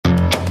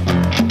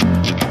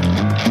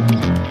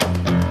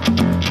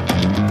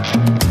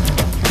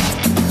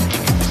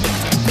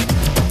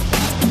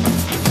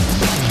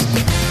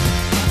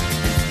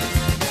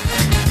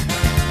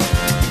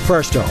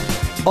First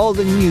up, all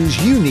the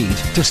news you need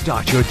to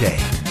start your day.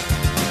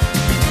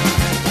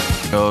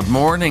 Good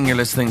morning, you're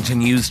listening to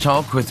News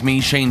Talk with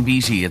me, Shane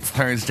Beattie. It's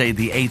Thursday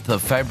the 8th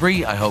of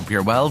February. I hope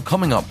you're well.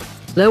 Coming up.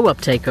 Low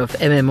uptake of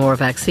MMR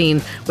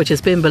vaccine, which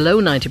has been below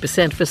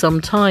 90% for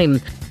some time.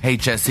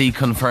 HSE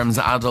confirms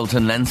adult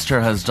in Leinster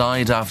has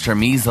died after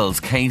measles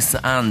case,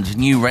 and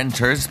new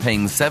renters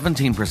paying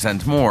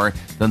 17% more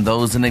than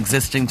those in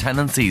existing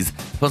tenancies.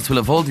 Plus we'll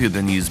have all the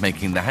other news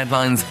making the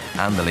headlines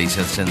and the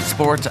latest in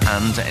sport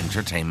and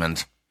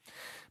entertainment.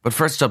 But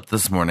first up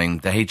this morning,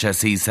 the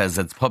HSE says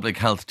its public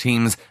health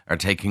teams are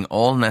taking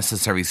all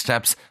necessary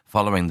steps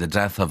following the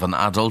death of an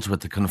adult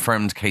with a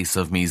confirmed case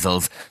of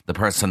measles. The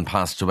person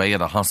passed away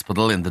at a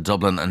hospital in the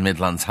Dublin and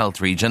Midlands Health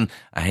region.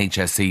 A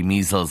HSE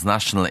Measles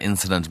National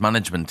Incident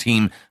Management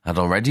Team had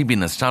already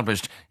been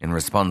established in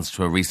response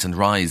to a recent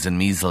rise in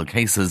measles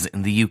cases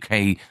in the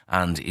UK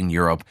and in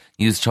Europe.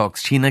 News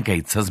Talk's Tina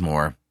Gates has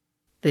more.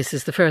 This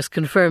is the first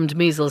confirmed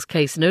measles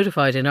case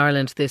notified in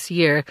Ireland this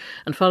year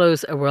and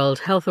follows a World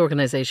Health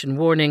Organization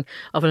warning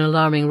of an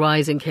alarming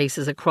rise in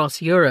cases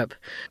across Europe.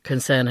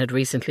 Concern had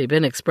recently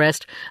been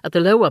expressed at the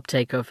low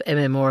uptake of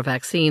MMR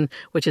vaccine,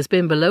 which has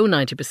been below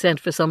 90%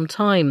 for some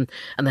time,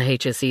 and the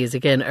HSE is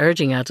again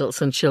urging adults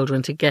and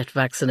children to get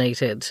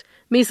vaccinated.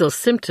 Measles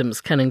symptoms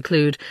can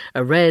include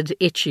a red,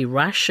 itchy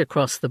rash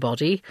across the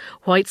body,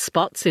 white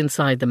spots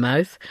inside the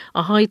mouth,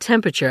 a high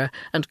temperature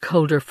and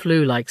colder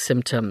flu-like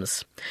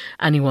symptoms.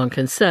 Anyone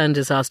concerned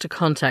is asked to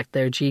contact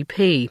their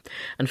GP,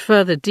 and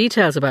further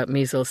details about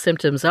measles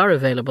symptoms are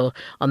available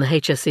on the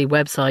HSE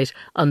website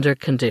under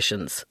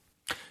Conditions.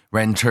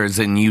 Renters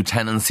in new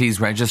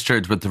tenancies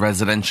registered with the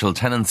Residential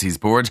Tenancies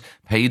Board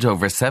paid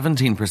over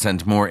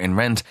 17% more in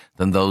rent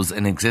than those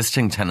in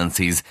existing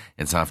tenancies.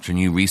 It's after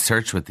new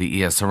research with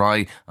the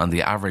ESRI on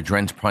the average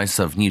rent price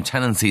of new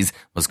tenancies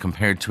was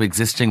compared to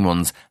existing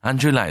ones.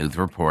 Andrew Louth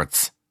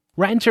reports.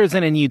 Renters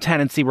in a new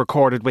tenancy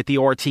recorded with the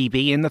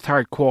RTB in the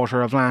third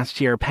quarter of last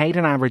year paid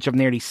an average of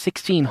nearly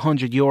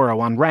 €1,600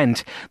 on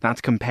rent.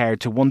 That's compared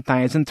to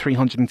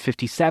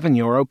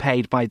 €1,357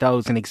 paid by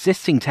those in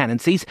existing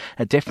tenancies,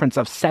 a difference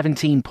of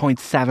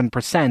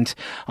 17.7%.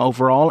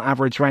 Overall,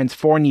 average rents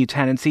for new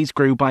tenancies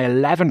grew by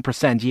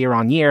 11% year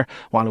on year,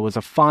 while it was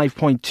a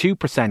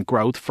 5.2%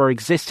 growth for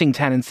existing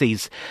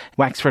tenancies.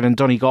 Wexford and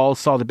Donegal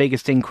saw the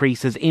biggest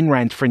increases in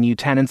rent for new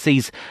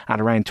tenancies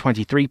at around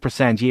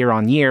 23% year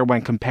on year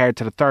when compared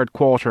to the third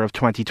quarter of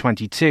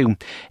 2022.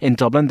 In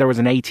Dublin, there was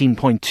an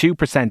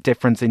 18.2%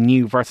 difference in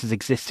new versus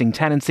existing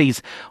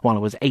tenancies, while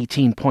it was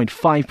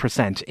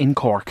 18.5% in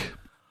Cork.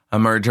 A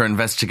murder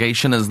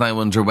investigation is now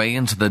underway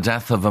into the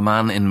death of a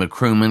man in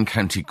Macroom in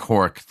County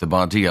Cork. The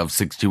body of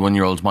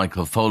 61-year-old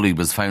Michael Foley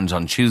was found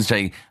on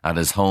Tuesday at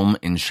his home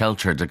in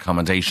sheltered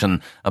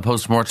accommodation. A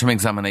post-mortem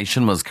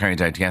examination was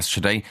carried out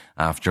yesterday,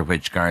 after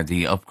which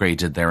Gardaí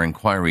upgraded their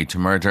inquiry to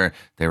murder.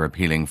 They're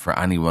appealing for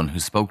anyone who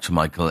spoke to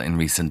Michael in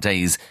recent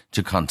days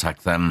to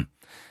contact them.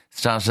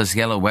 Status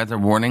yellow weather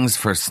warnings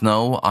for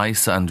snow,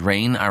 ice and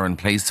rain are in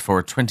place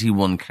for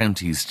 21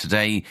 counties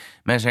today.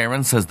 Met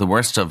Éireann says the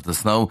worst of the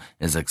snow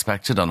is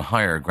expected on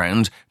higher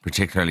ground,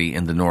 particularly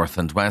in the north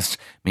and west.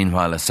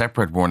 Meanwhile, a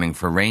separate warning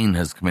for rain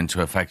has come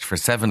into effect for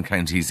 7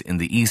 counties in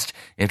the east.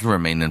 It'll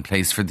remain in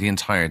place for the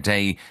entire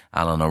day.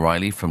 Alan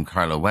O'Reilly from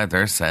Carlow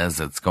Weather says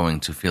it's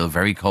going to feel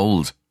very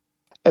cold.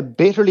 A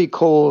bitterly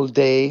cold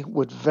day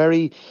with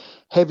very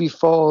heavy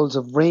falls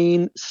of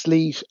rain,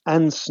 sleet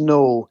and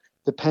snow.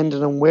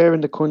 Depending on where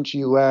in the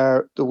country you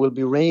are, there will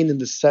be rain in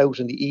the south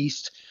and the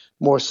east,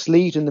 more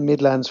sleet in the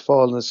Midlands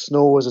falling as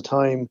snow as a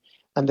time,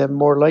 and then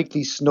more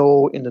likely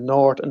snow in the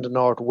north and the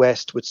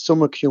northwest with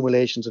some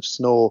accumulations of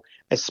snow,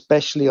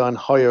 especially on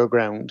higher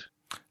ground.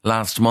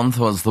 Last month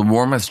was the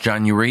warmest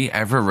January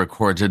ever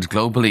recorded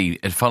globally.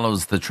 It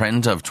follows the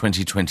trend of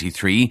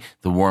 2023,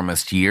 the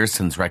warmest year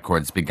since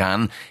records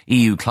began.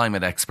 EU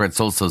climate experts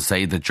also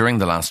say that during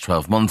the last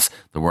 12 months,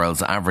 the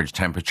world's average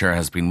temperature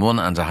has been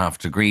 1.5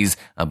 degrees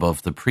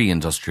above the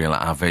pre-industrial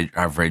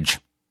average.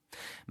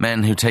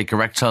 Men who take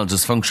erectile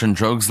dysfunction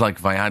drugs like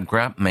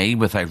Viagra may,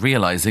 without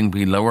realising,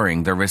 be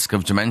lowering their risk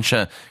of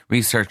dementia.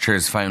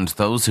 Researchers found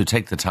those who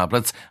take the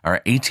tablets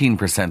are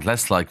 18%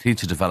 less likely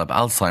to develop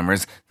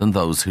Alzheimer's than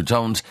those who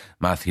don't.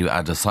 Matthew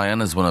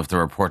Adesanya is one of the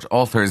report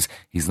authors.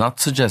 He's not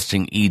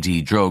suggesting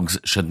ED drugs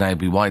should now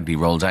be widely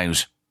rolled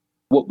out.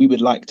 What we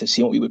would like to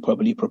see, what we would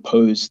probably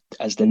propose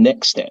as the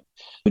next step,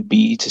 would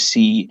be to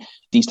see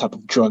these type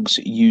of drugs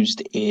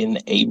used in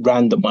a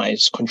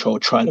randomized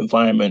controlled trial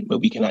environment where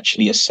we can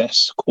actually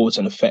assess cause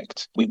and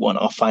effect. We want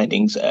our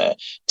findings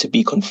to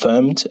be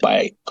confirmed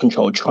by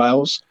controlled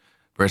trials.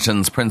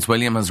 Britain's Prince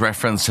William has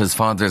referenced his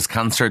father's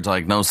cancer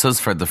diagnosis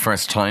for the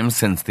first time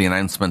since the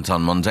announcement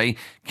on Monday.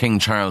 King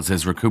Charles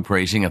is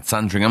recuperating at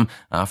Sandringham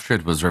after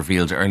it was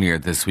revealed earlier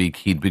this week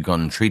he'd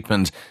begun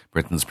treatment.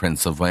 Britain's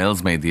Prince of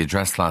Wales made the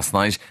address last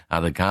night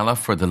at a gala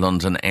for the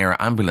London Air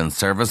Ambulance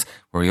Service,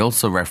 where he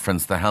also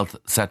referenced the health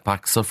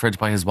setback suffered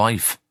by his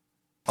wife.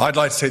 I'd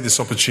like to take this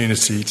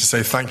opportunity to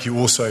say thank you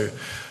also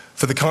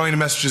for the kind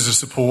messages of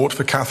support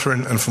for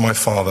Catherine and for my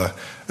father,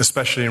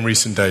 especially in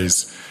recent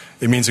days.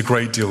 It means a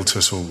great deal to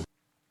us all.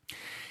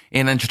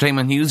 In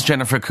entertainment news,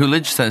 Jennifer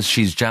Coolidge says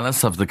she's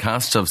jealous of the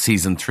cast of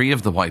season 3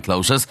 of The White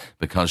Lotus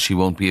because she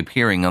won't be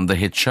appearing on the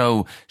hit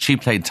show. She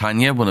played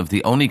Tanya, one of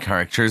the only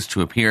characters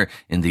to appear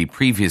in the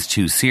previous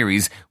 2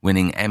 series,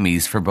 winning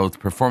Emmys for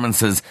both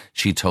performances.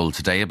 She told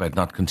Today about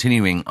not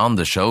continuing on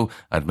the show,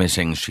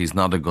 admitting she's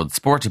not a good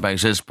sport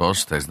about it,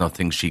 but there's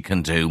nothing she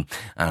can do.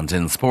 And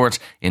in sport,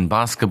 in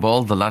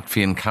basketball, the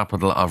Latvian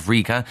capital of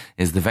Riga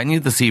is the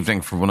venue this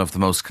evening for one of the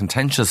most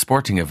contentious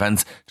sporting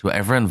events to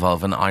ever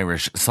involve an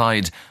Irish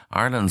side.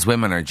 Ireland's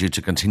women are due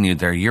to continue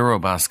their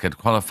Eurobasket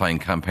qualifying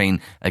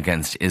campaign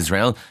against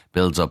Israel.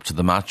 Build-up to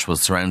the match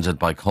was surrounded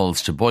by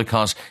calls to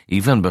boycott,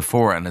 even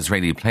before an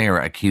Israeli player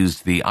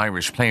accused the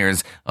Irish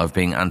players of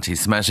being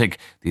anti-Semitic.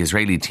 The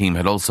Israeli team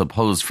had also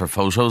posed for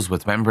photos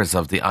with members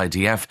of the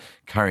IDF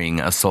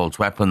carrying assault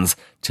weapons.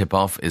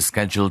 Tip-off is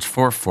scheduled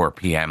for 4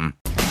 p.m.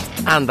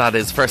 And that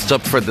is First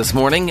Up for this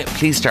morning.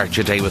 Please start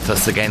your day with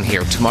us again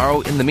here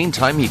tomorrow. In the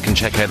meantime, you can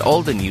check out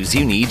all the news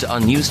you need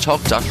on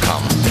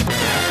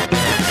newstalk.com.